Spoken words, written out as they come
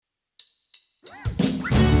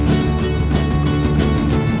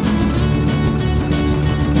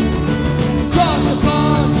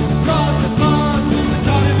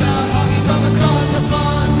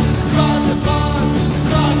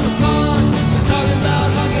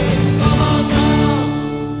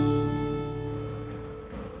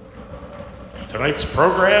Tonight's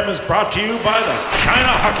program is brought to you by the China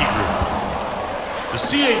Hockey Group. The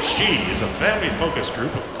CHG is a family-focused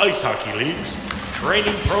group of ice hockey leagues,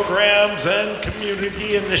 training programs, and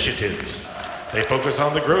community initiatives. They focus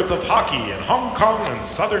on the growth of hockey in Hong Kong and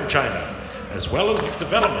southern China, as well as the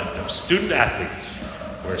development of student athletes,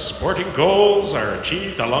 where sporting goals are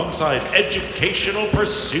achieved alongside educational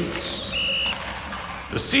pursuits.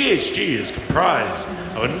 The CHG is comprised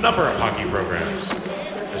of a number of hockey programs.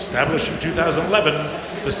 Established in 2011,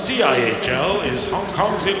 the CIHL is Hong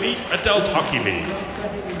Kong's elite adult hockey league.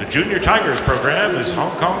 The Junior Tigers program is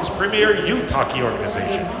Hong Kong's premier youth hockey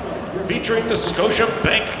organization, featuring the Scotia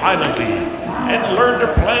Bank Island League and Learn to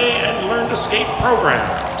Play and Learn to Skate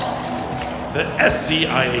programs. The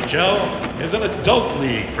SCIHL is an adult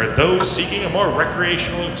league for those seeking a more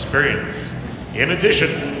recreational experience. In addition,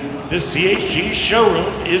 this CHG showroom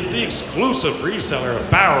is the exclusive reseller of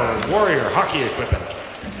Bauer and Warrior hockey equipment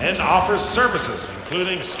and offers services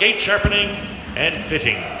including skate sharpening and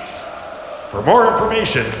fittings. For more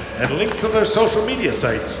information and links to their social media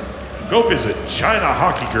sites, go visit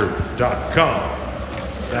ChinaHockeyGroup.com.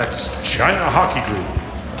 That's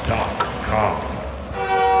ChinaHockeyGroup.com.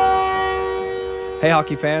 Hey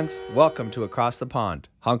hockey fans, welcome to Across the Pond,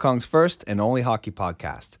 Hong Kong's first and only hockey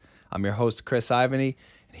podcast. I'm your host Chris Ivany,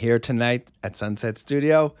 and here tonight at Sunset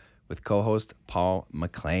Studio with co-host Paul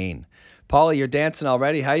McLean. Paul, you're dancing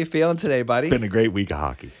already. How you feeling today, buddy? It's been a great week of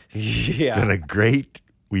hockey. Yeah. It's been a great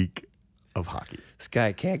week of hockey. This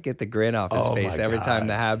guy can't get the grin off his face every time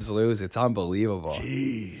the Habs lose. It's unbelievable.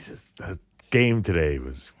 Jesus, the game today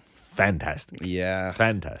was fantastic. Yeah.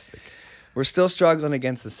 Fantastic. We're still struggling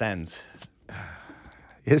against the Sens.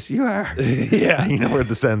 Yes, you are. Yeah. You know where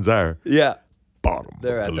the Sens are. Yeah. Bottom.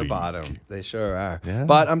 They're of at the league. bottom. They sure are. Yeah.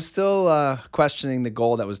 But I'm still questioning the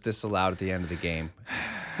goal that was disallowed at the end of the game.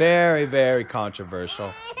 Very, very controversial.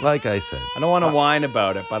 Like I said. I don't want to whine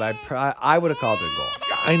about it, but I would have called it a goal.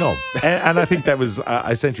 I know. And I think that was,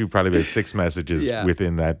 I sent you probably about 6 messages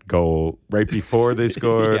within that goal right before they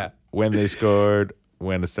scored, when they scored,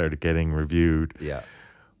 when it started getting reviewed. Yeah.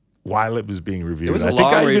 While it was being reviewed. It was a I think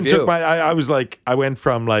long I even review. took I was like, I went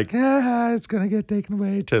from like, it's going to get taken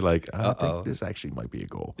away to like, I Uh-oh. think this actually might be a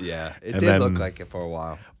goal. Yeah, it And did then- look like it for a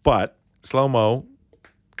while. But slow-mo,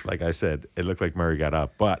 like I said, it looked like Murray got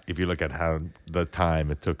up. But if you look at how the time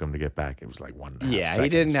it took him to get back, it was like 1.5 seconds. Yeah, he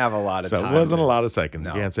didn't have a lot of So time. it wasn't a lot of seconds.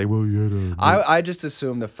 No. You can't say, well, yeah. I just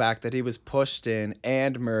assumed the fact that he was pushed in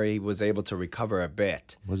and Murray was able to recover a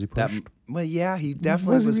bit. Was he That- pushed? well, yeah, he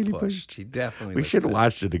definitely Was he was really pushed. pushed? He definitely We was should have pushed.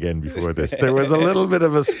 watched it again before this. There was a little bit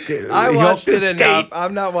of a I he watched hoped to it enough. skate.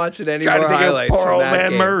 I'm not watching any Trying more to think of highlights poor from old that man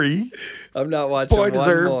game. Murray. I'm not watching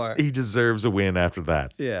one more. He deserves a win after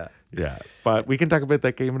that. Yeah. Yeah. But we can talk about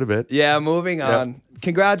that game in a bit. Yeah, moving on.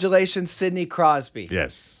 Congratulations, Sidney Crosby.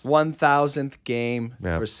 Yes. 1,000th game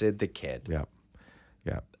Yeah. for Sid the Kid. Yeah.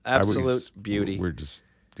 Yeah. Absolute beauty. We're just,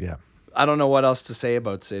 yeah. I don't know what else to say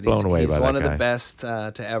about Sid. Blown away He's by one that of the guy. best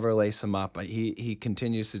to ever lace him up. He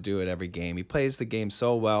continues to do it every game. He plays the game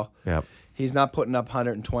so well. Yeah. He's not putting up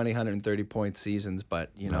 120, 130 point seasons, but,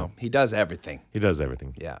 he does everything. He does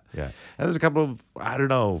everything. Yeah. Yeah. And there's a couple of, I don't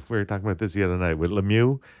know, we were talking about this the other night with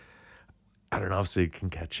Lemieux. I don't know if Sid can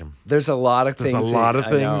catch him. There's a lot of There's things. a lot of I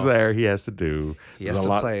things know. there he has to do. He has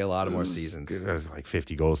to play a lot of more seasons. There's like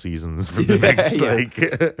 50 goal seasons for the next, Yeah.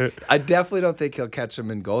 like. I definitely don't think he'll catch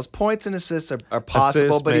him in goals. Points and assists are possible,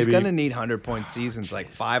 Assists, but he's maybe. going to need 100-point seasons,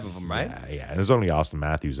 like 5 of them, right? Yeah. And there's only Austin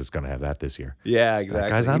Matthews that's going to have that this year. Yeah, exactly.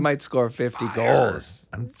 guy's He on might score 50 goals.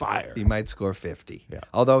 On fire. He might score 50. Yeah.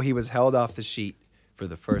 Although he was held off the sheet for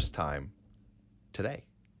the first time today.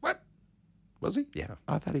 What? Was he? Yeah.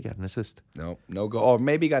 I thought he got an assist. No goal. Or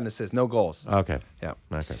maybe he got an assist. No goals. Okay. Yeah.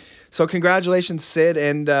 Okay. So congratulations, Sid.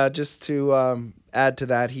 And just to add to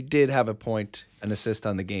that, he did have an assist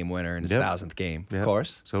on the game winner in his Yep. 1,000th game, of Yep.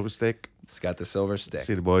 course. Silver stick. It's got the silver stick.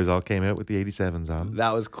 See, the boys all came out with the 87s on.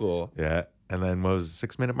 That was cool. Yeah. And then what was the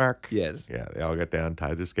 6-minute mark? Yes. Yeah. They all got down,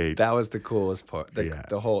 tied their skate. That was the coolest part. The Yeah.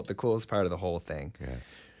 coolest part of the whole thing. Yeah.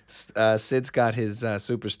 Sid's got his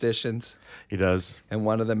superstitions, He does. and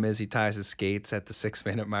one of them is he ties his skates at the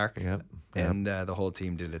 6-minute mark. Yep. And the whole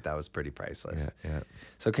team did it. That was pretty priceless. Yeah.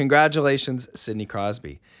 So congratulations, Sidney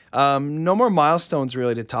Crosby. No more milestones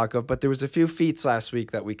really to talk of, but there was a few feats last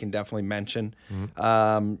week that we can definitely mention.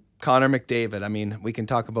 Mm-hmm. Connor McDavid. I mean, we can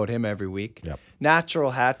talk about him every week. Yep.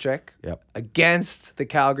 Natural hat trick. Yep. Against the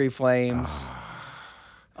Calgary Flames.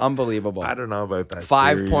 Unbelievable. I don't know about that.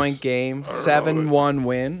 5-point series. game, 7-1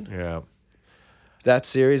 win. Yeah. That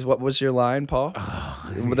series, what was your line, Paul?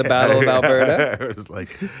 With the Battle of Alberta? It was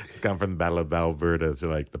like, it's gone from the Battle of Alberta to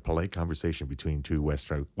like the polite conversation between two West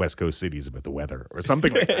Coast cities about the weather or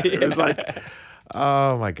something like that. It was like,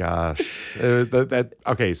 Oh my gosh.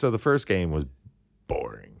 Okay, so the first game was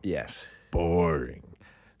boring. Yes. Boring.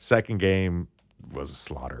 Second game was a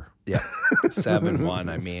slaughter. Yeah. 7-1.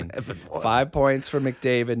 I mean, 7-1. 5 points for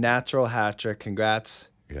McDavid. Natural hat trick. Congrats.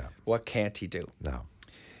 Yeah. What can't he do? No.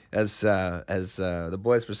 As the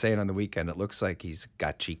boys were saying on the weekend, it looks like he's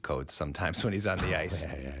got cheat codes sometimes when he's on the ice.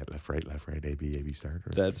 Yeah. Left, right, AB start.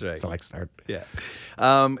 That's right. Select start. Yeah.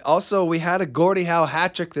 Also, we had a Gordie Howe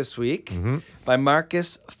hat trick this week by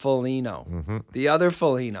Marcus Foligno, the other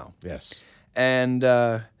Foligno. Yes. And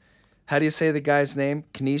how do you say the guy's name?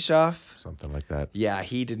 Knyzhov? Something like that. Yeah,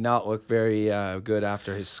 he did not look very good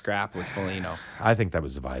after his scrap with Foligno. I think that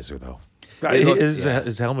was the visor, though. looked-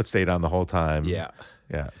 His helmet stayed on the whole time. Yeah.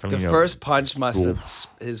 Yeah. The first punch must have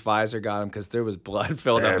his visor got him because there was blood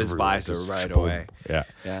filled up his visor right away. Yeah.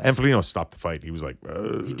 Yeah. And Foligno stopped the fight. He was like,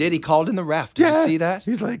 He did. He called in the ref. Did you see that?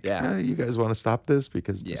 He's like, Yeah. you guys want to stop this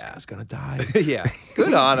because this Yeah. guy's going to die. Yeah.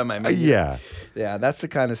 Good on him. I mean, Yeah. Yeah, that's the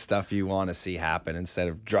kind of stuff you want to see happen instead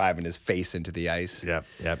of driving his face into the ice. Yeah.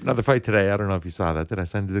 Another fight today. I don't know if you saw that. Did I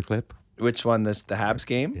send you the clip? Which one? The Habs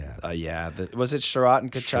game? Yeah. Yeah. Was it Sherratt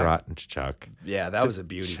and Kachuk? Sherratt and Chuck. Yeah, that was a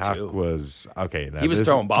beauty Chuck too. was okay. He was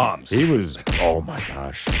throwing bombs. He was. Oh my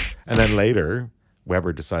gosh! And then later,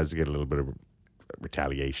 Weber decides to get a little bit of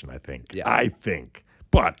retaliation. I think. Yeah. I think,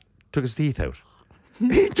 but took his teeth out.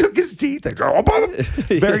 He took his teeth out.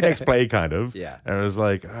 Very next play, kind of. Yeah. And it was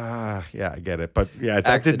like, yeah, I get it. But yeah,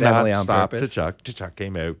 that did Accidentally not on stop purpose. Chuck. Chuck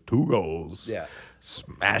came out 2 goals. Yeah.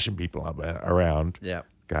 Smashing people up around. Yeah.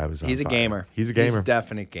 Guy was. He's a on fire. gamer. He's a gamer. He's a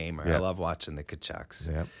definite gamer. Yeah. I love watching the Kachucks.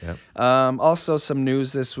 Yeah. Also, some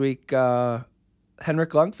news this week.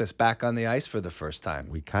 Henrik Lundqvist back on the ice for the first time.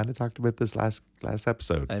 We kind of talked about this last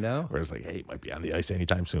episode. I know. Where it's like, hey, he might be on the ice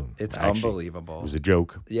anytime soon. It's Actually, unbelievable. It was a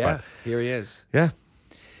joke. Yeah, but, here he is. yeah.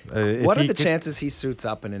 What are the chances he suits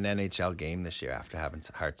up in an NHL game this year after having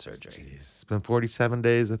heart surgery? It's been 47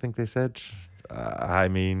 days, I think they said. I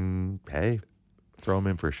mean, hey, throw him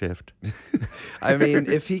in for a shift. I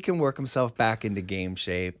mean, if he can work himself back into game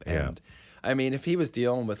shape, and Yeah. I mean, if he was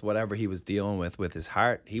dealing with whatever he was dealing with his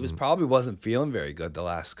heart, he was probably wasn't feeling very good the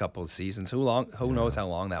last couple of seasons. Who knows how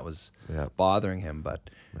long that was Yeah. bothering him? But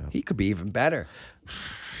he could be even better.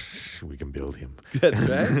 We can build him. That's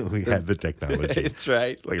right. We have the technology. That's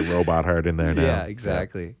right. Like a robot heart in there now. Yeah,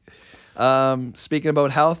 exactly. Speaking about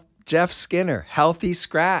health, Jeff Skinner, healthy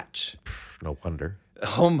scratch. No wonder.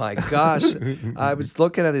 Oh my gosh. I was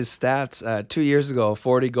looking at his stats 2 years ago,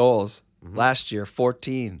 40 goals. Last year,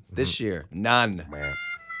 14. This year, none. Man.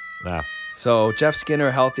 Nah. So Jeff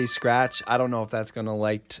Skinner, healthy scratch. I don't know if that's going to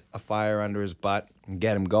light a fire under his butt and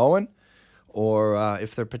get him going, or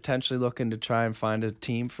if they're potentially looking to try and find a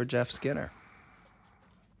team for Jeff Skinner.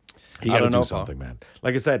 He got to do something, man.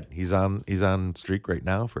 Like I said, he's on streak right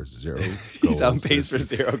now for 0 goals. He's on pace for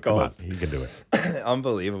 0 goals. Come on, he can do it.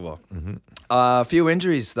 Unbelievable. A few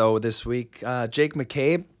injuries, though, this week. Jake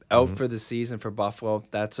McCabe out for the season for Buffalo.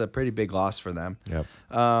 That's a pretty big loss for them. Yep.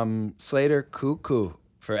 Slater Cuckoo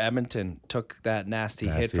for Edmonton took that nasty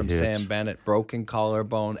hit from Sam Bennett. Broken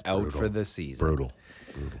collarbone, out for the season. Brutal.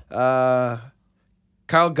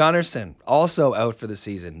 Carl Gunnarsson also out for the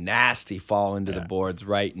season. Nasty fall into the boards.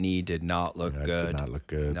 Right knee did not look good. Did not look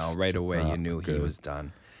good. No, right away you not knew look he good. was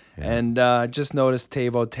done. And just noticed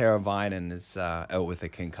Teuvo Teravainen is out with a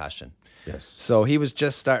concussion. Yes. So he was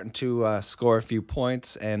just starting to score a few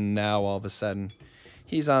points, and now all of a sudden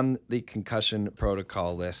he's on the concussion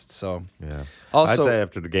protocol list. So Yeah. Also- I'd say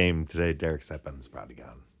after the game today, Derek Stepan's probably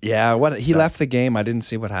gone. yeah, he left the game. I didn't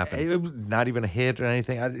see what happened. It was not even a hit or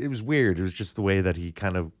anything. It was weird. It was just the way that he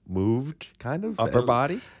kind of moved, kind of. Upper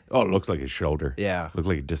body? Oh, it looks like his shoulder. Yeah. Looked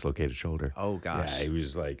like a dislocated shoulder. Oh, gosh. Yeah, he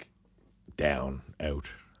was like down,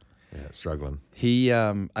 out. Yeah, struggling. He,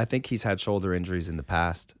 I think he's had shoulder injuries in the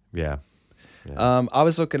past. Yeah. I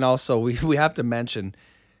was looking also. We have to mention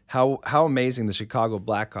how amazing the Chicago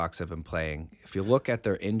Blackhawks have been playing. If you look at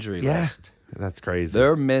their injury list, That's crazy.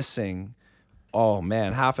 they're missing. Oh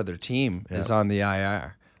man, half of their team is on the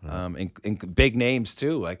IR. In big names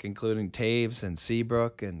too, like including Taves and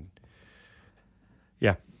Seabrook and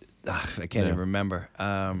yeah. I can't even remember.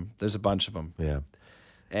 There's a bunch of them, Yeah.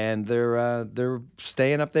 and they're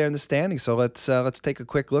staying up there in the standings. So let's take a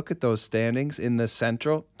quick look at those standings in the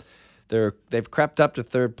Central. They've crept up to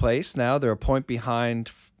third place now. They're a point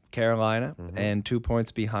behind Carolina and 2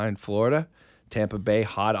 points behind Florida. Tampa Bay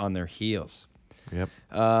hot on their heels. Yep.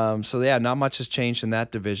 So yeah, not much has changed in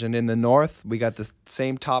that division. In the North, we got the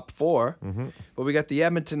same top four, but we got the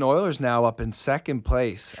Edmonton Oilers now up in second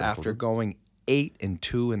place after going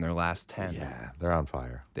 8-2 in their last 10. Yeah, they're on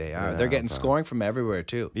fire. They are. They're getting scoring from everywhere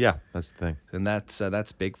too. Yeah, that's the thing. And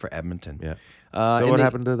that's big for Edmonton. Yeah. So what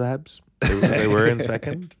happened to the Habs? They were in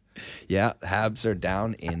second. Yeah, Habs are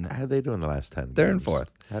down in. How are they doing the last 10? They're in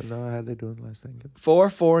fourth. How are they doing the last 10 games?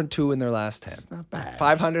 4-4-2 in their last 10. That's not bad.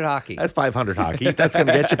 500 hockey. That's 500 hockey. That's going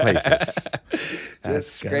to get you places.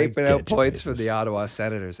 Just scraping out points for the Ottawa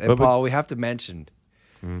Senators. And Paul, we have to mention.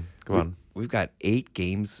 Go on. We've got 8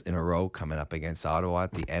 games in a row coming up against Ottawa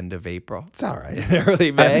at the end of April. It's all right. Early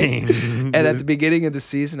May. And at the beginning of the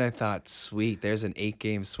season, I thought, sweet, there's an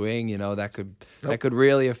 8-game swing. You know, that could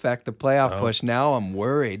really affect the playoff push. Now I'm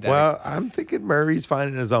worried. I'm thinking Murray's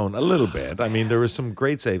finding his own a little bit. I mean, there were some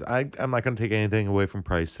great saves. I'm not going to take anything away from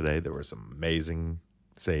Price today. There were some amazing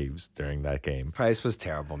saves during that game. Price was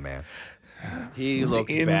terrible, man. He looked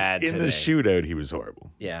bad today. In the shootout, he was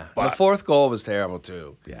horrible. Yeah. The fourth goal was terrible,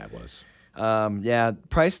 too. Yeah, it was.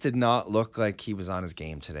 Price did not look like he was on his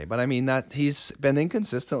game today. But, I mean, that he's been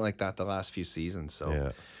inconsistent like that the last few seasons.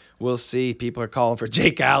 So we'll see. People are calling for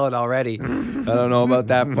Jake Allen already. I don't know about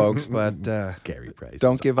that, folks. But Gary Price.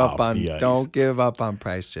 Don't give up on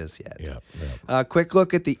Price just yet. Yeah. Quick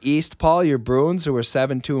look at the East, Paul. Your Bruins, who were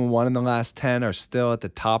 7-2-1 in the last 10, are still at the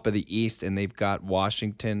top of the East, and they've got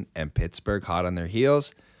Washington and Pittsburgh hot on their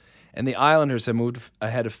heels. And the Islanders have moved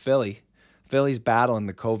ahead of Philly. Philly's battling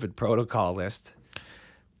the COVID protocol list.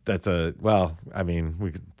 We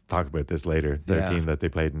could talk about this later. Their team that they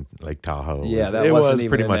played in Lake Tahoe. It was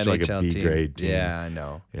pretty much NHL like a B-grade team. Yeah, I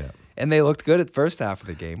know. Yeah. And they looked good at the first half of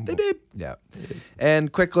the game. They did. Yeah.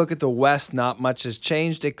 And quick look at the West. Not much has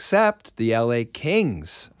changed except the LA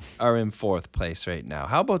Kings are in 4th place right now.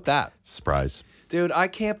 How about that? Surprise. Dude, I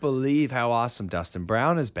can't believe how awesome Dustin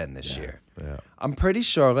Brown has been this year. Yeah. I'm pretty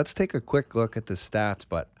sure. Let's take a quick look at the stats.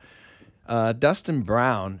 But Dustin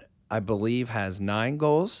Brown, I believe, has 9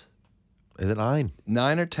 goals. Is it 9?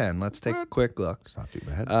 9 or 10? Let's take a quick look. It's not too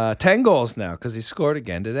bad. 10 goals now because he scored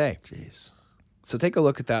again today. Jeez. So take a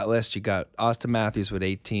look at that list. You got Austin Matthews with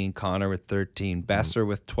 18, Connor with 13, Besser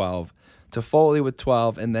with 12, Toffoli with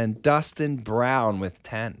 12, and then Dustin Brown with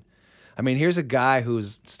 10. I mean, here's a guy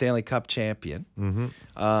who's Stanley Cup champion.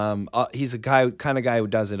 He's a kind of guy who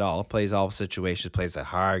does it all, plays all situations, plays a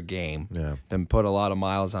hard game. Yeah. Been put a lot of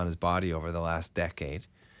miles on his body over the last decade.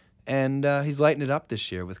 And he's lighting it up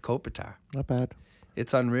this year with Kopitar. Not bad.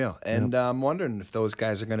 It's unreal. And I'm wondering if those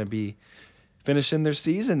guys are going to be finishing their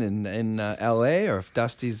season in L.A. or if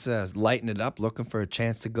Dusty's lighting it up, looking for a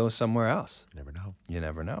chance to go somewhere else. Never know. You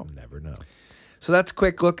never know. Never know. So that's a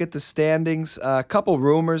quick look at the standings. A couple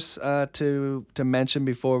rumors to mention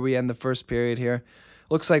before we end the first period here.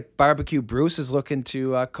 Looks like Barbecue Bruce is looking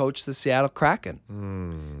to coach the Seattle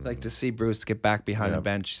Kraken. Like to see Bruce get back behind the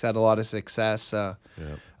bench. He's had a lot of success.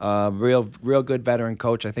 Real good veteran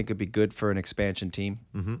coach. I think it'd be good for an expansion team.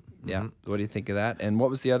 Yeah. What do you think of that? And what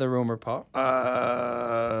was the other rumor, Paul?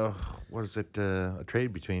 What is it? A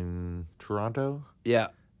trade between Toronto? Yeah.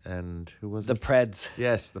 And who was it? The Preds.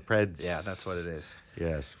 Yes, the Preds. Yeah, that's what it is.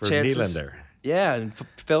 Yes, for Nylander. Yeah, and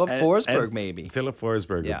Philip Forsberg maybe. Philip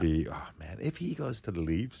Forsberg would be, man, if he goes to the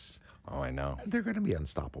Leafs. Oh, I know. They're going to be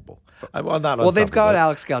unstoppable. They've got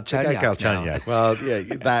Alex Galchenyuk. Well, yeah,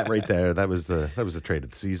 that right there, that was the trade of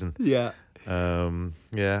the season. Yeah.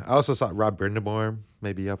 I also saw Rob Brind'Amour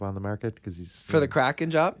maybe up on the market because he's for the Kraken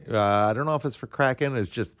job. I don't know if it's for Kraken. It's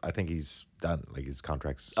just I think he's done, like his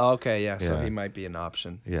contract's. Oh, okay, yeah. So he might be an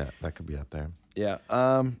option. Yeah, that could be up there. Yeah.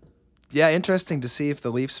 Yeah, interesting to see if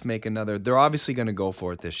the Leafs make another. They're obviously going to go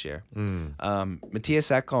for it this year. Matthias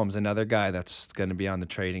Ekholm's another guy that's going to be on the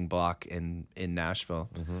trading block in Nashville.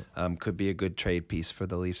 Could be a good trade piece for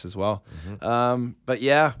the Leafs as well. But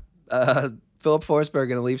yeah, Philip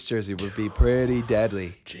Forsberg in a Leafs jersey would be pretty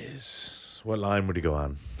deadly. Jeez, what line would he go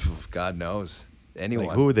on? God knows. Anyone.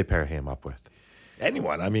 Like, who would they pair him up with?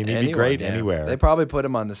 Anyone. I mean, he'd be great anywhere. They probably put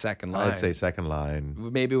him on the second line. I'd say second line.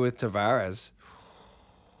 Maybe with Tavares.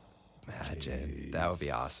 Imagine. That would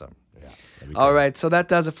be awesome. Yeah. All right, so that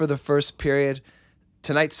does it for the first period.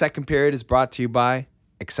 Tonight's second period is brought to you by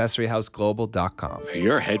AccessoryHouseGlobal.com. Are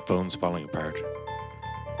your headphones falling apart?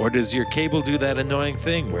 Or does your cable do that annoying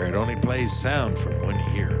thing where it only plays sound from one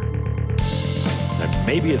ear? Then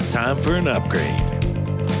maybe it's time for an upgrade.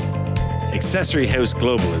 Accessory House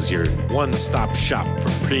Global is your one-stop shop for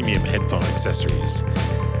premium headphone accessories.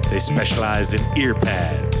 They specialize in ear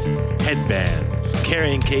pads, headbands,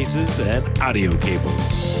 carrying cases, and audio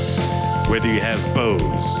cables. Whether you have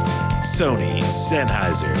Bose, Sony,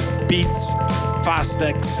 Sennheiser, Beats,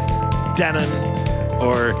 Fostex, Denon,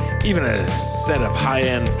 or even a set of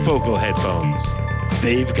high-end focal headphones,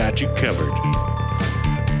 they've got you covered.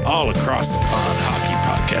 All Across the Pond Hockey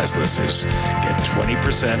Podcast listeners get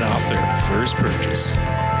 20% off their first purchase.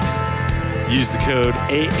 Use the code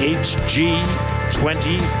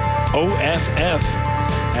AHG20OFF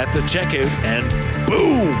at the checkout and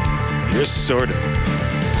boom, you're sorted.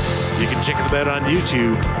 You can check them out on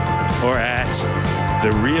YouTube or at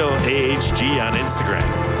The Real AHG on Instagram.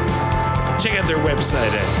 Check out their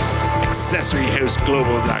website at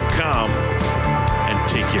accessoryhouseglobal.com and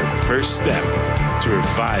take your first step to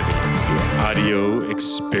reviving your audio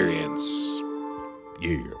experience.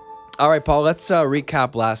 Yeah. All right, Paul, let's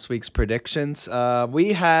recap last week's predictions.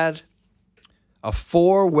 We had a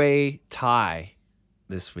 4-way tie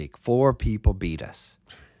this week. 4 people beat us.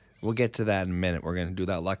 We'll get to that in a minute. We're going to do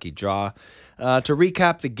that lucky draw. To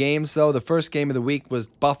recap the games, though, the first game of the week was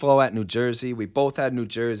Buffalo at New Jersey. We both had New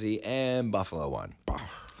Jersey, and Buffalo won.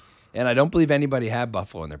 And I don't believe anybody had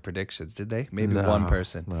Buffalo in their predictions, did they? Maybe one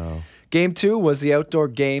person. No. Game 2 was the outdoor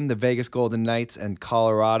game, the Vegas Golden Knights and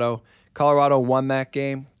Colorado. Colorado won that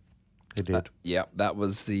game. They did. Yeah, that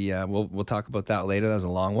was the. We'll talk about that later. That was a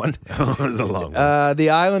long one. It was a long one. The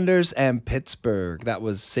Islanders and Pittsburgh. That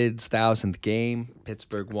was Sid's 1,000th game.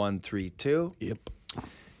 Pittsburgh won 3-2. Yep.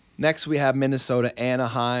 Next, we have Minnesota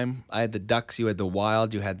Anaheim. I had the Ducks. You had the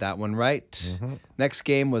Wild. You had that one right. Mm-hmm. Next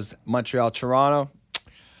game was Montreal Toronto.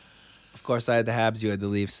 Of course, I had the Habs. You had the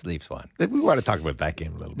Leafs. Leafs won. If we want to talk about that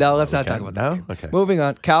game a little bit. No, let's not talk about that game. Okay. Moving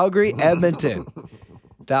on. Calgary, Edmonton.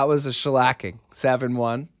 That was a shellacking.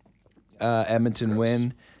 7-1. Edmonton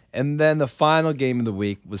win. And then the final game of the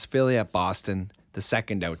week was Philly at Boston, the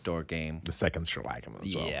second outdoor game. The second shellacking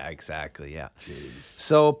as well. Yeah, exactly. Yeah. Jeez.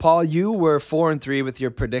 So, Paul, you were 4-3 with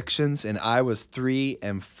your predictions, and I was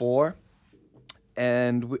 3-4.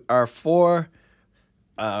 And our 4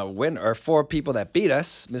 people that beat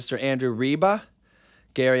us, Mr. Andrew Reba,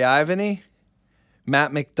 Gary Ivany,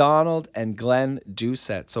 Matt McDonald, and Glenn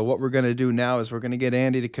Doucette. So what we're going to do now is we're going to get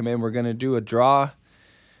Andy to come in. We're going to do a draw.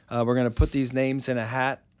 We're going to put these names in a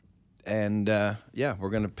hat. And, we're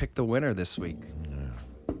going to pick the winner this week. Yeah.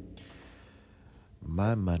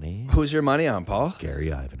 My money. Who's your money on, Paul? Gary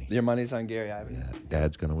Ivany. Your money's on Gary Ivany? Yeah,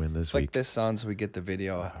 Dad's going to win this week. Flick this on so we get the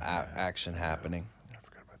video action happening. I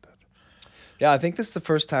forgot about that. Yeah, I think this is the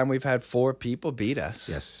first time we've had 4 people beat us.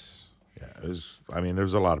 Yes. Yeah, there was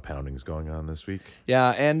a lot of poundings going on this week. Yeah,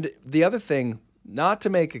 and the other thing, not to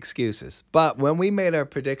make excuses, but when we made our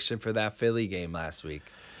prediction for that Philly game last week,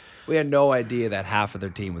 we had no idea that half of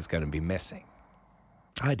their team was going to be missing.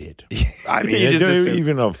 I did. I mean,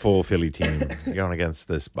 even a full Philly team going against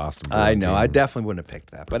this Boston Bruins I know. team. I definitely wouldn't have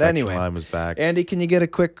picked that. But anyway, line was back. Andy, can you get a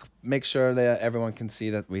quick, make sure that everyone can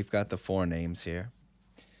see that we've got the 4 names here?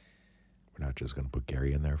 We're not just going to put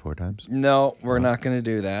Gary in there 4 times? No, we're not going to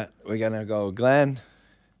do that. We're going to go Glenn,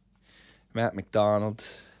 Matt McDonald,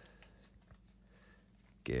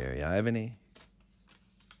 Gary Ivany,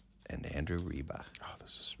 and Andrew Reba. Oh, the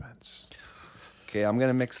suspense. Okay, I'm going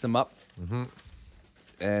to mix them up. Mm-hmm.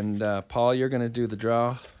 And Paul, you're going to do the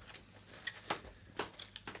draw.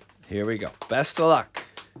 Here we go. Best of luck.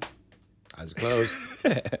 Eyes closed.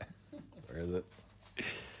 Where is it?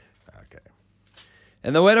 Okay.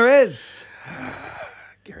 And the winner is...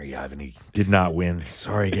 Gary Ivany did not win.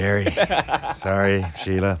 Sorry, Gary. Sorry,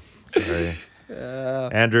 Sheila. Sorry.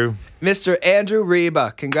 Andrew. Mr. Andrew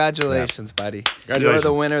Reba. Congratulations, buddy. Congratulations.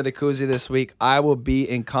 You're the winner of the koozie this week. I will be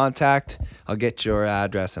in contact. I'll get your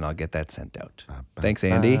address and I'll get that sent out. Thanks,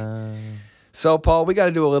 Andy. So, Paul, we got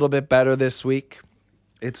to do a little bit better this week.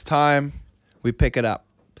 It's time we pick it up.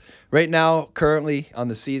 Right now, currently on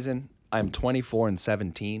the season, I'm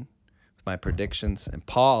 24-17 with my predictions. And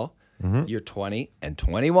Paul, you're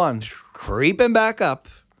 20-21. Creeping back up.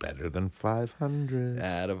 Better than 500.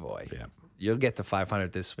 Attaboy. Yeah. You'll get to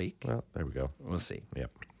 500 this week. Well, there we go. We'll see. Yep.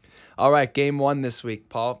 All right, game 1 this week,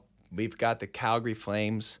 Paul. We've got the Calgary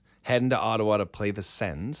Flames heading to Ottawa to play the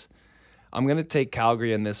Sens. I'm going to take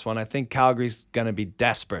Calgary in this one. I think Calgary's going to be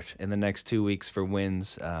desperate in the next 2 weeks for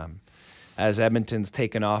wins. As Edmonton's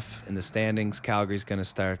taken off in the standings, Calgary's going to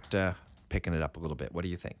start picking it up a little bit. What do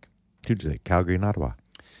you think? Who'd you say? Calgary and Ottawa?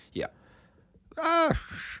 Yeah.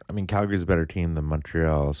 Calgary's a better team than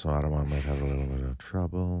Montreal, so Ottawa might have a little bit of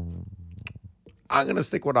trouble. I'm going to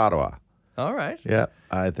stick with Ottawa. All right. Yeah,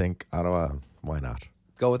 I think Ottawa. Why not?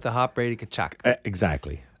 Go with the hot Brady Tkachuk.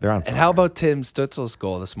 Exactly. They're on fire. And how about Tim Stutzel's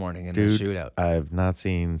goal this morning in the shootout? I've not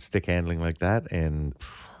seen stick handling like that, and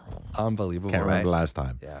unbelievable. Can't remember the last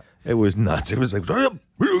time. Yeah. It was nuts. It was like, put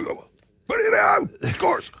it out.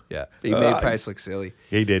 Scores. Yeah. He made Price look silly.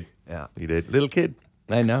 He did. Yeah. He did. Little kid.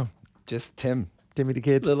 I know. Just Tim. Timmy the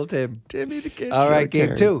kid. Little Tim. Timmy the kid. All right,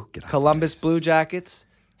 game 2. Columbus Blue Jackets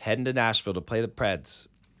heading to Nashville to play the Preds.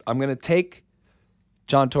 I'm going to take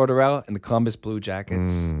John Tortorella and the Columbus Blue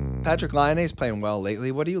Jackets. Patrick Laine's playing well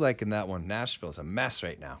lately. What do you like in that one? Nashville's a mess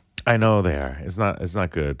right now. I know they are. It's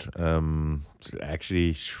not good.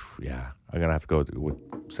 Actually, yeah, I'm gonna have to go with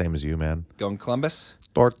same as you, man. Going Columbus?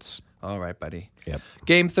 Sports. All right, buddy. Yep.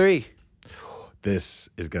 Game 3. This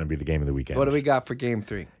is gonna be the game of the weekend. What do we got for Game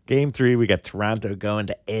 3? Game 3, we got Toronto going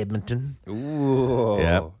to Edmonton. Ooh.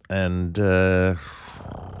 Yeah, and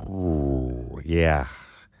yeah,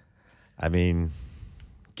 I mean,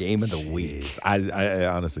 Game of the week. I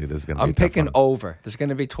honestly, this is gonna. I'm picking over. There's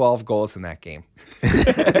gonna be 12 goals in that game.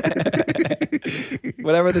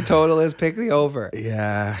 Whatever the total is, pick the over.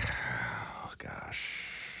 Yeah. Oh gosh,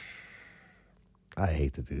 I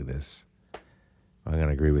hate to do this. I'm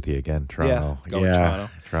gonna agree with you again, Toronto. Yeah, going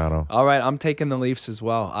Toronto. All right, I'm taking the Leafs as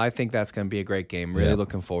well. I think that's going to be a great game. Really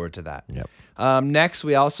looking forward to that. Yep. Next,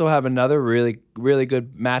 we also have another really, really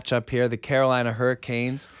good matchup here: the Carolina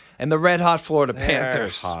Hurricanes and the red hot Florida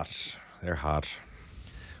Panthers. They're hot.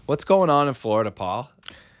 What's going on in Florida, Paul?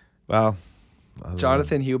 Well,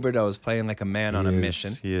 Jonathan Huberdeau is playing like a man on a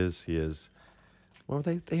mission. He is. What were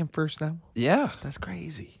they in first now? Yeah. That's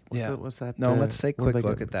crazy. What's that? No, let's take a quick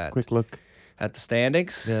look at that. Quick look. At the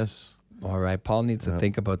standings? Yes. All right, Paul needs to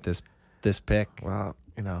think about this pick. Well,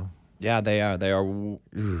 Yeah, they are. They are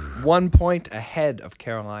 1 point ahead of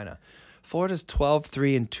Carolina. Florida's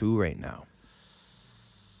 12-3-2 right now.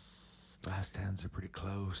 Last stands are pretty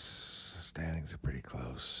close. Standings are pretty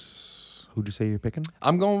close. Who'd you say you're picking?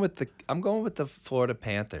 I'm going with the Florida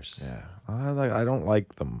Panthers. Yeah. I don't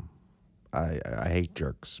like them. I hate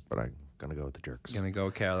jerks, but I'm gonna go with the jerks. Gonna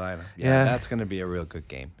go Carolina. Yeah. That's gonna be a real good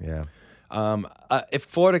game. Yeah. If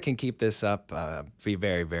Florida can keep this up, be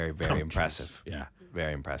very, very, very impressive. Yeah.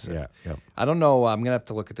 Very impressive. Yeah. Yep. I don't know. I'm gonna have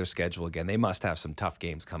to look at their schedule again. They must have some tough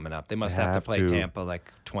games coming up. They must have to have play to. Tampa like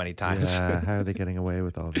 20 times. Yeah. How are they getting away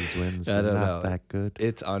with all these wins? I don't They're know. not that good.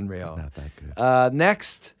 It's unreal. Not that good.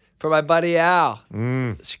 Next, for my buddy Al,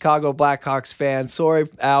 Chicago Blackhawks fan. Sorry,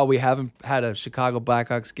 Al, we haven't had a Chicago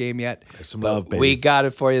Blackhawks game yet. There's some but love, baby. we got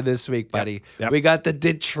it for you this week, buddy. Yep. We got the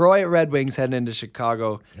Detroit Red Wings heading into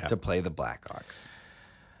Chicago to play the Blackhawks.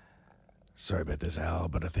 Sorry about this, Al,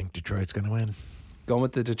 but I think Detroit's gonna win. Going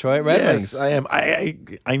with the Detroit Red Wings. I am. I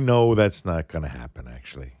know that's not gonna happen.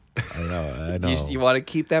 Actually, I know. You want to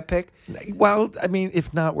keep that pick? Well, I mean,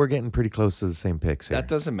 if not, we're getting pretty close to the same picks here. That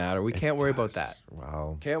doesn't matter. We can't worry about that.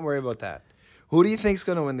 Well, Can't worry about that. Who do you think's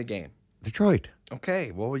going to win the game? Detroit.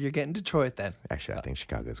 Okay, well, you're getting Detroit then. Actually, I think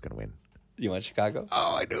Chicago's gonna win. You want Chicago?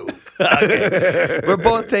 Oh, I do. We're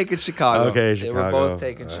both taking Chicago. Okay, Yeah, Chicago. we're both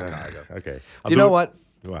taking Chicago. Okay. Do you know what?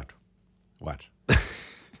 What? What?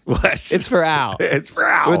 It's for Al. It's for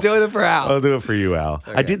Al. We're doing it for Al. I'll do it for you, Al.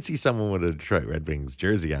 Okay. I did see someone with a Detroit Red Wings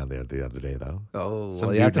jersey on there the other day, though. Oh, Some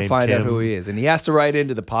well, you have dude to named find out Tim. who he is. And he has to write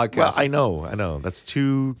into the podcast. Well, I know. That's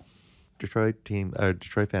two Detroit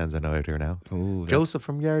fans I know out here now. Ooh, Joseph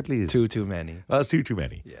from Yardley's. too many. Well, that's too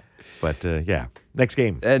many. Yeah. But yeah, next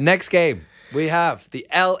game. Next game, we have the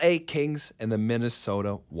LA Kings and the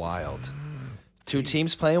Minnesota Wild. Two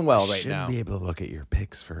teams playing well right Shouldn't now. be able to look at your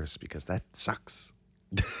picks first because that sucks.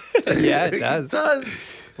 Yeah, it does. It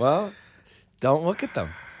does. Well, don't look at them.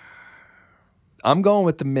 I'm going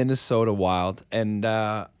with the Minnesota Wild. And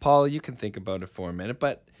Paul, you can think about it for a minute,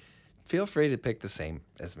 but feel free to pick the same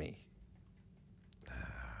as me.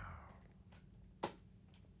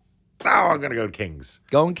 Oh, I'm gonna go Kings.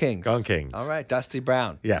 Going Kings. Going Kings. All right, Dusty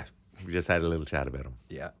Brown. Yeah, we just had a little chat about him.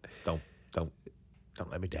 Yeah. Don't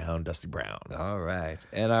let me down, Dusty Brown. All right.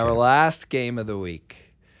 And our last game of the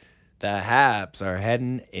week, the Habs are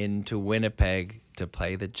heading into Winnipeg to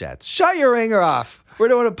play the Jets. Shut your ringer off. We're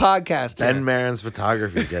doing a podcast here. Ben Marin's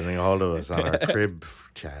photography getting a hold of us on our crib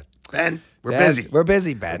chat. Ben, we're Ben, busy. We're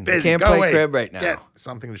busy, Ben. Busy. We can't Go play away. crib right now. Get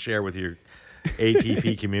something to share with your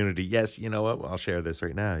ATP community. Yes, you know what? Well, I'll share this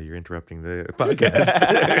right now. You're interrupting the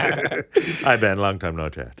podcast. Hi, Ben. Long time no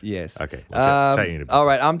chat. Yes. Okay. Well, chat you in a bit. All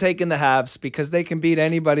right. I'm taking the Habs because they can beat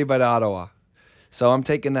anybody but Ottawa. So I'm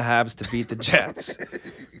taking the Habs to beat the Jets.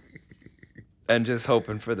 And just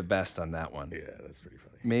hoping for the best on that one. Yeah, that's pretty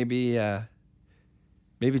funny. Maybe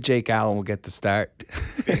Jake Allen will get the start.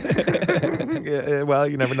 Yeah, well,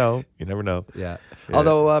 you never know. You never know. Yeah.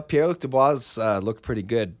 Although Pierre-Luc Dubois looked pretty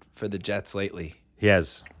good for the Jets lately. He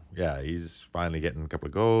has. Yeah, he's finally getting a couple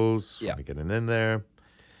of goals. Yeah. Finally getting in there.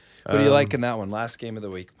 What do you like in that one? Last game of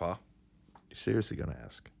the week, Paul. You're seriously going to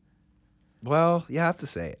ask? Well, you have to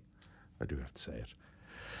say it. I do have to say it.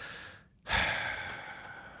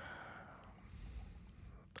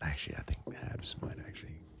 Actually, I think Habs might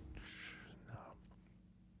actually. No.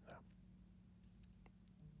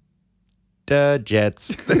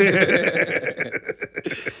 Jets.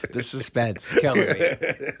 The suspense killing me.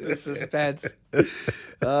 The suspense.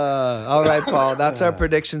 All right, Paul. That's our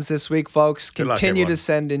predictions this week, folks. Continue to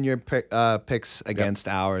send in your picks against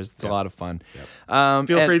ours. It's a lot of fun. Yep.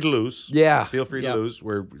 Feel free to lose. Yeah. Feel free to lose.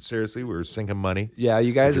 We're sinking money. Yeah,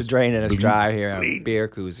 you guys are draining us dry here on beer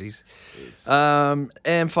koozies.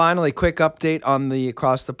 And finally, quick update on the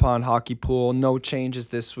Across the Pond hockey pool. No changes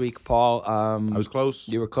this week, Paul. I was close.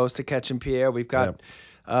 You were close to catching Pierre. We've got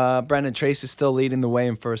Brendan Tracy still leading the way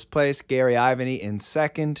in first place, Gary Ivany in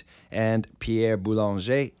second, and Pierre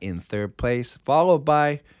Boulanger in third place, followed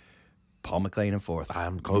by Paul McLean in fourth.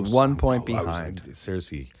 I'm close. 1 point behind.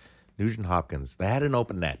 Seriously, Nugent Hopkins, they had an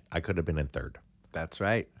open net. I could have been in third. That's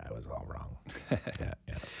right. I was all wrong. Yeah.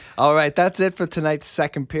 All right, that's it for tonight's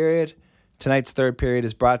second period. Tonight's third period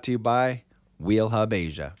is brought to you by Wheel Hub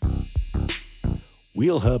Asia.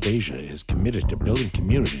 Wheel Hub Asia is committed to building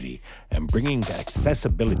community and bringing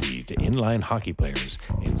accessibility to inline hockey players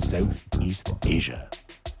in Southeast Asia.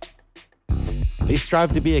 They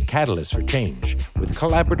strive to be a catalyst for change with a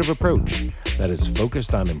collaborative approach that is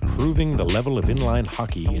focused on improving the level of inline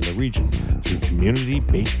hockey in the region through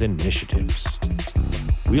community-based initiatives.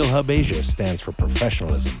 Wheel Hub Asia stands for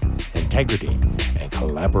professionalism, integrity, and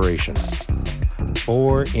collaboration.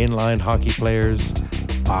 For inline hockey players,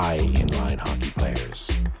 by inline hockey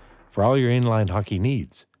players. For all your inline hockey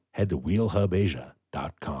needs, head to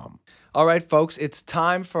wheelhubasia.com. All right, folks, it's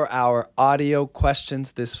time for our audio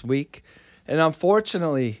questions this week. And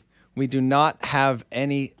unfortunately, we do not have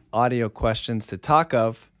any audio questions to talk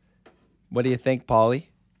of. What do you think, Paulie?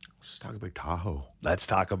 Let's talk about Tahoe. Let's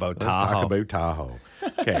talk about Let's talk about Tahoe.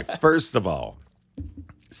 Okay, first of all,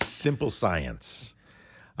 simple science.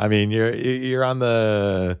 I mean, you're on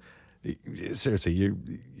the... Seriously,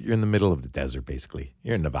 you're in the middle of the desert, basically.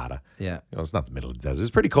 You're in Nevada. Yeah. Well, it's not the middle of the desert.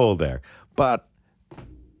 It's pretty cold there. But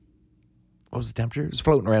what was the temperature? It was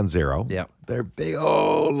floating around zero. Yeah. Their big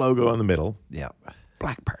old logo in the middle. Yeah.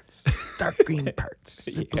 Black parts, dark green parts.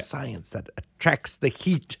 Simple science that attracts the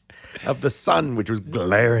heat of the sun, which was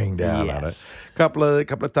glaring down on it. Couple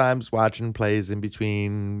of times watching plays in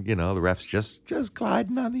between, the refs just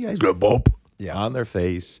gliding on the ice. Yeah. On their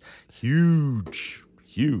face. Huge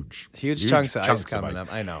chunks of ice coming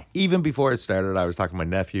up. I know. Even before it started, I was talking to my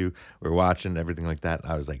nephew. We were watching everything like that.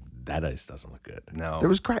 I was like, that ice doesn't look good. No. There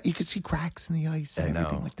was you could see cracks in the ice and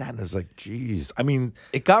everything like that. And I was like, geez. I mean,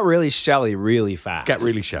 it got really shelly really fast. Got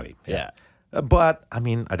really shelly. Yeah. But I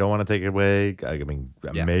mean, I don't want to take it away. I mean,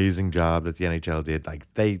 amazing job that the NHL did. Like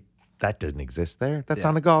that didn't exist there. That's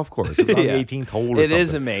on a golf course. It was on the 18th hole or something. It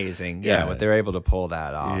is amazing. Yeah, what they're able to pull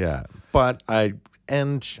that off. Yeah. But I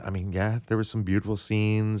mean, there were some beautiful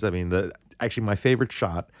scenes. I mean, actually my favorite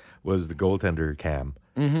shot was the goaltender cam.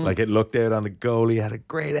 Mm-hmm. Like it looked out on the goalie, had a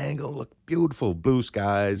great angle, looked beautiful. Blue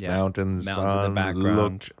skies, mountains, sun, in the background.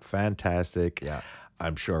 Looked fantastic. Yeah.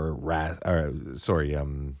 I'm sure Fleury?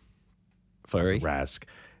 Rask.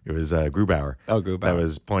 It was Grubauer. Oh, Grubauer. That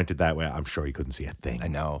was pointed that way. I'm sure he couldn't see a thing. I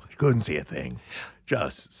know. He couldn't see a thing.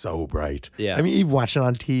 Just so bright. Yeah. I mean, even watching it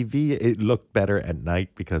on TV, it looked better at night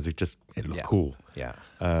because it looked cool. Yeah.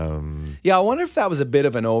 Yeah, I wonder if that was a bit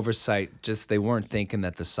of an oversight. Just they weren't thinking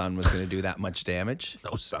that the sun was going to do that much damage.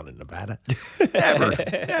 No sun in Nevada.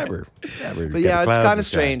 Never. But yeah, it's kind of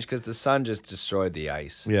strange because the sun just destroyed the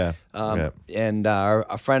ice. Yeah. And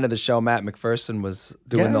a friend of the show, Matt McPherson, was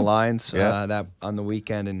doing the lines that on the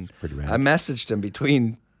weekend, and pretty rad. I messaged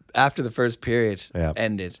him after the first period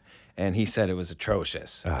ended. And he said it was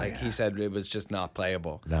atrocious. He said it was just not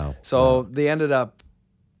playable. No. So they ended up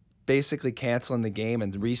basically canceling the game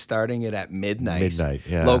and restarting it at midnight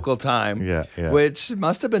local time. Yeah. Which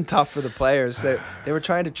must have been tough for the players. They were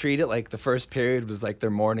trying to treat it like the first period was like their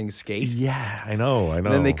morning skate. Yeah, I know. And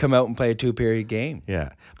then they come out and play a 2-period game.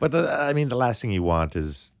 Yeah. But the last thing you want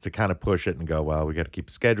is to kind of push it and go, well, we got to keep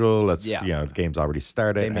the schedule. The game's already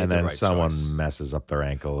started. And then someone messes up their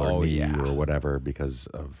ankle or knee or whatever because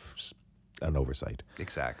of an oversight.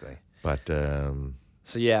 Exactly. But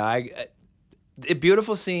so yeah, a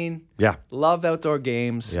beautiful scene. Yeah. Love outdoor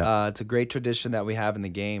games. Yeah. It's a great tradition that we have in the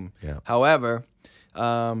game. Yeah. However,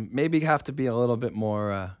 maybe you have to be a little bit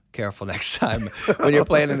more careful next time when you're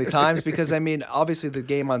playing in the times, because I mean, obviously the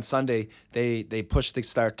game on Sunday, they pushed the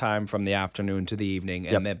start time from the afternoon to the evening,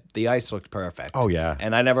 and the ice looked perfect. Oh, yeah.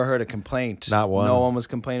 And I never heard a complaint. Not one. No one was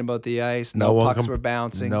complaining about the ice. No pucks were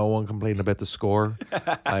bouncing. No one complained about the score.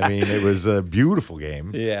 I mean, it was a beautiful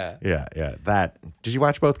game. Yeah. Did you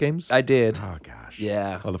watch both games? I did. Oh, gosh.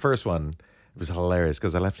 Yeah. Well, the first one, it was hilarious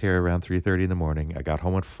because I left here around 3:30 in the morning. I got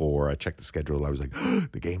home at 4. I checked the schedule. I was like,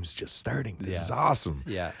 the game's just starting. This is awesome.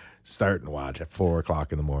 Yeah. starting to watch at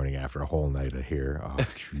 4:00 in the morning after a whole night of here. Oh,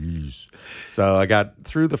 jeez. So I got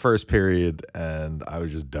through the first period and I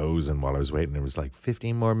was just dozing while I was waiting. It was like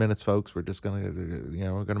 15 more minutes, folks. We're just gonna,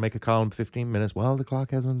 we're gonna make a call in 15 minutes. Well, the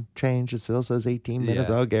clock hasn't changed. It still says 18 minutes.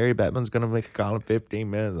 Yeah. Oh, Gary Bettman's gonna make a call in 15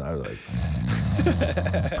 minutes. I was like,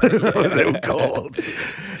 that was so cold.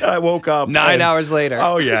 I woke up 9 hours later.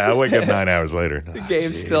 Oh yeah, I wake up 9 hours later. The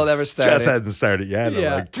game still never started. Just hadn't started yet.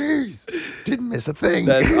 Yeah. I'm like, geez, didn't miss a thing.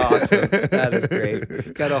 That's awesome. That is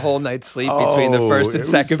great. Got a whole night's sleep between the first it and was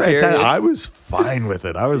second period. fantastic. I was fine with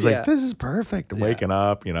it. I was Yeah. like, this is perfect. I'm waking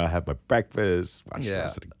up, I have my breakfast, watch the Yeah.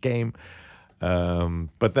 rest of the game.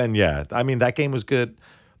 But then, I mean, that game was good.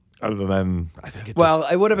 Other than, I think it Well,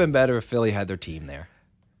 it would have been better if Philly had their team there.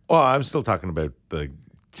 well, I'm still talking about the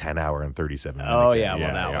 10-hour and 37-minute Oh, game. yeah,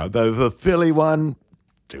 well, that one. The Philly one,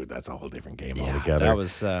 dude, that's a whole different game altogether. That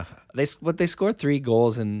was they scored 3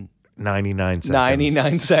 goals in 99 seconds.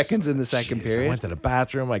 99 seconds in the second Jeez, I period. went to the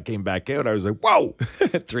bathroom. I came back out. I was like, whoa.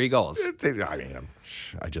 3 goals. I mean,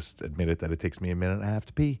 I just admitted that it takes me a minute and a half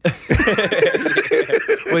to pee.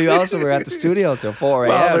 Well, you also were at the studio till 4 a.m.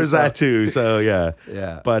 Well, there's so- that too. So yeah,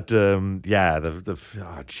 Yeah. But the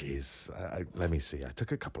oh jeez, let me see. I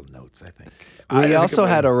took a couple of notes. I think We also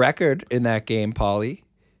had a record in that game, Paulie.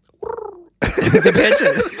 The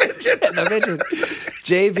pigeon. The pigeon.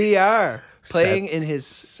 JVR playing in his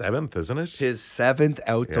 7th, isn't it? 7th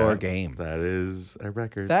outdoor Yeah, game. That is a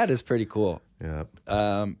record. That is pretty cool.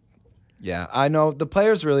 Yeah. Yeah, I know the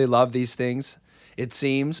players really love these things, it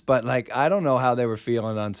seems, but like I don't know how they were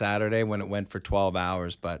feeling on Saturday when it went for 12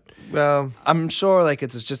 hours, but Well, I'm sure like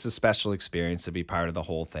it's just a special experience to be part of the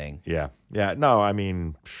whole thing. yeah. No, I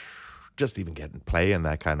mean, just even getting play in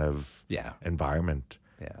that kind of Yeah. environment.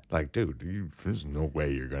 Yeah. Like, dude, there's no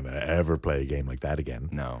way you're gonna ever play a game like that again.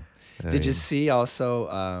 No. Did you see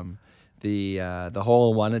also the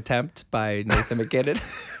hole-in-one attempt by Nathan McKinnon?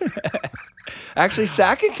 Actually,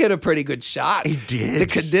 Sakic hit a pretty good shot. He did. The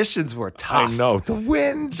conditions were tough. I know the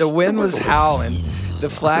wind. The wind was howling. The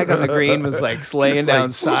flag on the green was like laying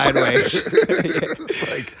down sideways.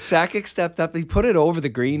 Sakic stepped up. He put it over the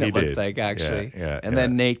green, He it looked did. like, actually. Yeah, and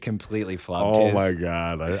then Nate completely flubbed Oh his. my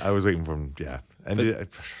god, I was waiting for him. Yeah, and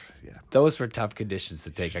Those were tough conditions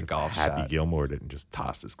to take a golf Happy shot. Gilmore didn't just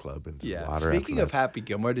toss his club into the Yeah. water. Speaking after of that. Happy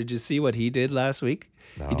Gilmore, did you see what he did last week?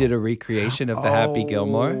 No. He did a recreation of the Happy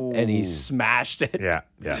Gilmore, and he smashed it. yeah.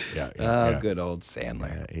 Oh, good old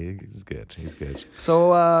Sandler. Yeah, he's good. He's good.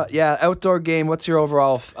 So, outdoor game. What's your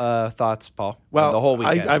overall thoughts, Paul? Well, the whole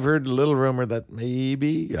weekend. I've heard a little rumor that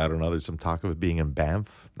maybe, I don't know, there's some talk of it being in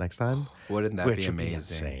Banff next time. Wouldn't that Which be would be amazing?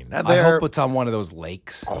 insane. Now, I there- hope it's on one of those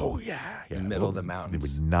lakes. Oh yeah, the middle of the They mountains.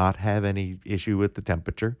 would not have any issue with the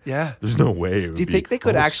temperature. Yeah. There's no way. It would Do you be think they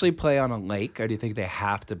could close. actually play on a lake, or do you think they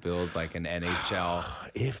have to build like an NHL?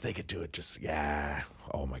 If they could do it,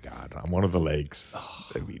 oh my God, on one of the lakes,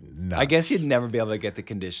 that'd be nuts. I guess you'd never be able to get the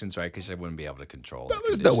conditions right because you wouldn't be able to control. the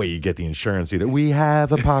There's no way conditions. you get the insurance either. We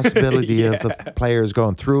have a possibility of the players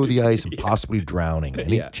going through the ice and possibly drowning.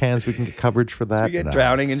 Any Yeah. chance we can get coverage for that? You get No.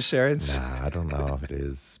 drowning insurance. Nah, I don't know if it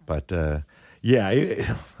is, but I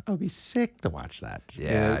would be sick to watch that.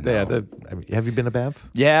 Yeah, I know. I mean, have you been to Banff?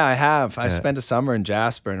 Yeah, I have. I spent a summer in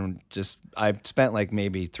Jasper, and I spent like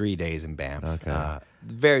maybe 3 days in Banff. Okay.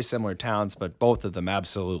 Very similar towns, but both of them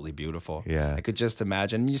absolutely beautiful. Yeah. I could just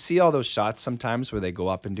imagine. You see all those shots sometimes where they go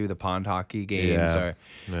up and do the pond hockey games. Yeah. Or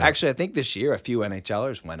Yeah. actually, I think this year a few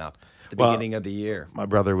NHLers went up at the Well, beginning of the year. My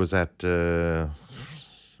brother was at of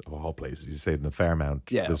all places. He stayed in the Fairmount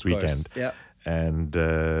Yeah, this of course. weekend. Yeah. And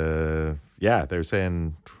they're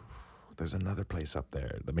saying there's another place up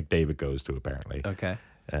there that McDavid goes to apparently. Okay.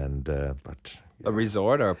 And but A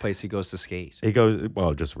resort or a place he goes to skate. he goes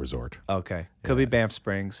just a resort. Okay. Could be Banff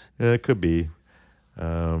Springs. It could be.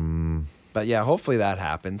 But yeah, hopefully that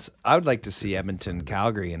happens. I would like to see Edmonton,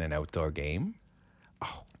 Calgary in an outdoor game.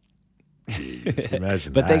 Jeez,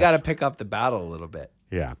 imagine But they that. got to pick up the battle a little bit.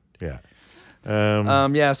 Yeah.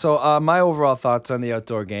 So my overall thoughts on the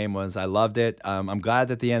outdoor game was I loved it. I'm glad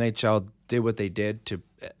that the NHL did what they did.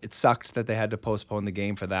 It sucked that they had to postpone the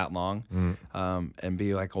game for that long and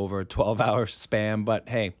be like over a 12-hour span. But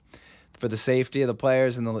hey, for the safety of the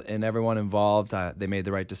players and everyone involved, they made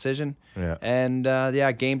the right decision. Yeah. And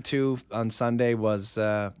game 2 on Sunday was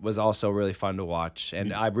also really fun to watch,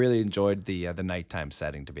 and I really enjoyed the nighttime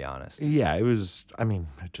setting, to be honest. Yeah, it was. I mean,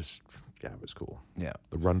 it was cool. Yeah.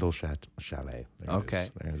 The Rundle Chalet. There it Okay.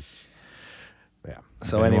 is. There's, yeah.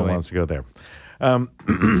 So If anyone anyway. wants to go there.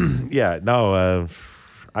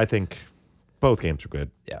 I think both games were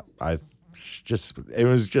good. Yeah. It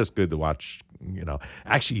was just good to watch.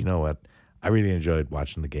 Actually, you know what? I really enjoyed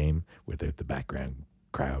watching the game without the background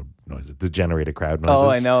crowd noises, the generated crowd noises. Oh,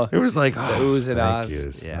 I know. It was like, The oh, oohs and thank ahs. you.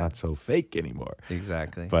 It's Yeah. not so fake anymore.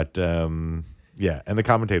 Exactly. But yeah, and the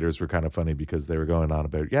commentators were kind of funny because they were going on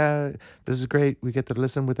about, yeah, this is great. We get to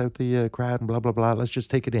listen without the crowd and blah, blah, blah. Let's just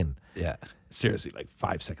take it in. yeah. Seriously, like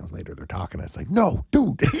 5 seconds later, they're talking. It's like, no,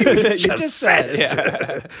 dude, You just said it.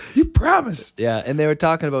 Yeah. You promised. Yeah, and they were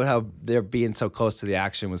talking about how they're being so close to the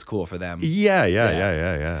action was cool for them.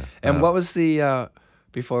 Yeah. And what was the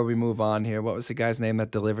before we move on here, what was the guy's name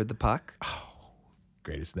that delivered the puck?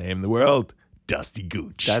 Greatest name in the world, Dusty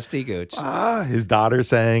Gooch. Dusty Gooch. His daughter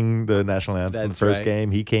sang the national anthem in the That's first right.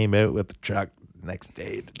 game. He came out with the truck next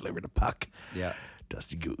day to deliver the puck. Yeah.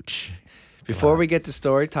 Dusty Gooch. Before we get to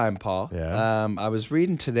story time, Paul, Yeah. I was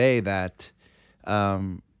reading today that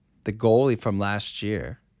the goalie from last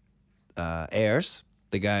year, Ayers,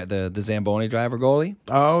 the guy, the Zamboni driver goalie.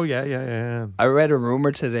 Oh, yeah. I read a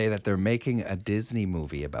rumor today that they're making a Disney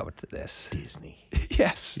movie about this. Disney.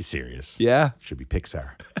 Yes. You serious? Yeah. Should be Pixar.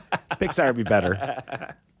 Pixar would be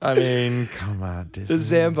better. I mean, come on, Disney. The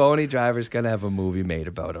Zamboni driver's going to have a movie made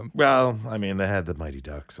about him. Well, I mean, they had the Mighty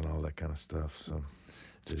Ducks and all that kind of stuff, so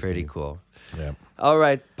It's pretty cool. Yeah. All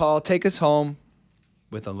right, Paul, take us home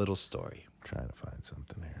with a little story. Trying to find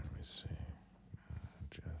something here. Let me see.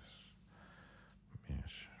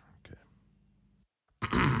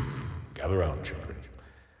 Okay. Gather round, children.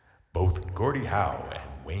 Both Gordie Howe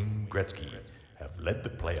and Wayne Gretzky have led the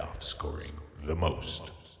playoff scoring the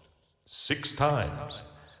most. 6 times.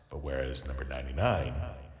 But whereas number 99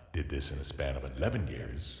 did this in a span of 11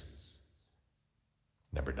 years,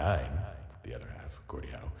 number 9, the other half, Gordie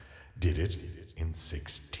Howe, did it in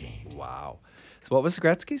 16. Wow. So what was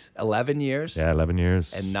Gretzky's? 11 years? Yeah, 11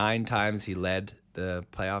 years. And 9 times he led the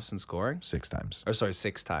playoffs in scoring? 6 times. Or sorry,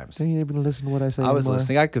 6 times. Didn't you even listen to what I said? I was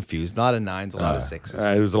listening. I got confused. Not a 9s, a lot of 6s.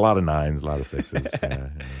 There was a lot of 9s, a lot of 6s. Yeah.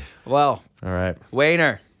 Well, All right.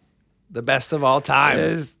 Wayner, the best of all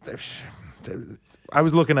time. I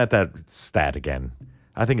was looking at that stat again.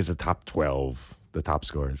 I think it's the top 12, the top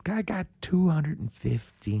scorers. Guy got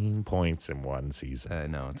 215 points in one season. I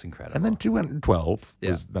know, it's incredible. And then 212 Yeah.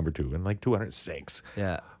 was number 2, and like 206.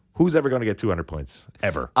 yeah. Who's ever going to get 200 points?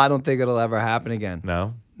 Ever? I don't think it'll ever happen again.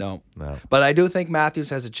 No? No. No. But I do think Matthews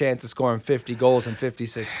has a chance of scoring 50 goals in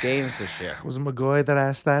 56 games this year. Was it McGoy that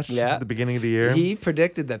asked that Yeah. at the beginning of the year? He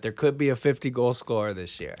predicted that there could be a 50-goal scorer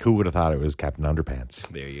this year. Who would have thought it was Captain Underpants?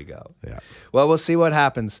 There you go. Yeah. Well, we'll see what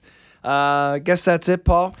happens. Guess that's it,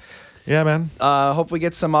 Paul. Yeah, man. Hope we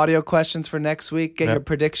get some audio questions for next week. Get Yep. your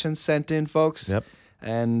predictions sent in, folks. Yep.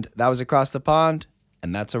 And that was Across the Pond,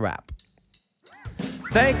 and that's a wrap.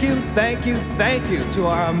 Thank you to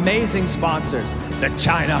our amazing sponsors, the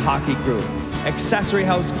China Hockey Group,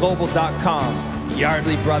 AccessoryHouseGlobal.com,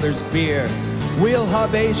 Yardley Brothers Beer, Wheel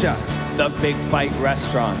Hub Asia, The Big Bite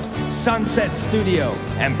Restaurant, Sunset Studio,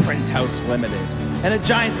 and Print House Limited. And a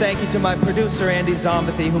giant thank you to my producer, Andy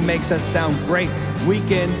Zombathy, who makes us sound great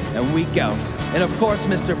week in and week out. And of course,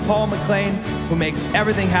 Mr. Paul McLean, who makes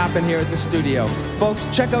everything happen here at the studio. Folks,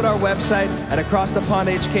 check out our website at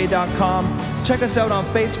acrossthepondhk.com. Check us out on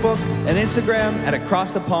Facebook and Instagram at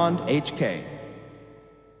AcrossThePondHK.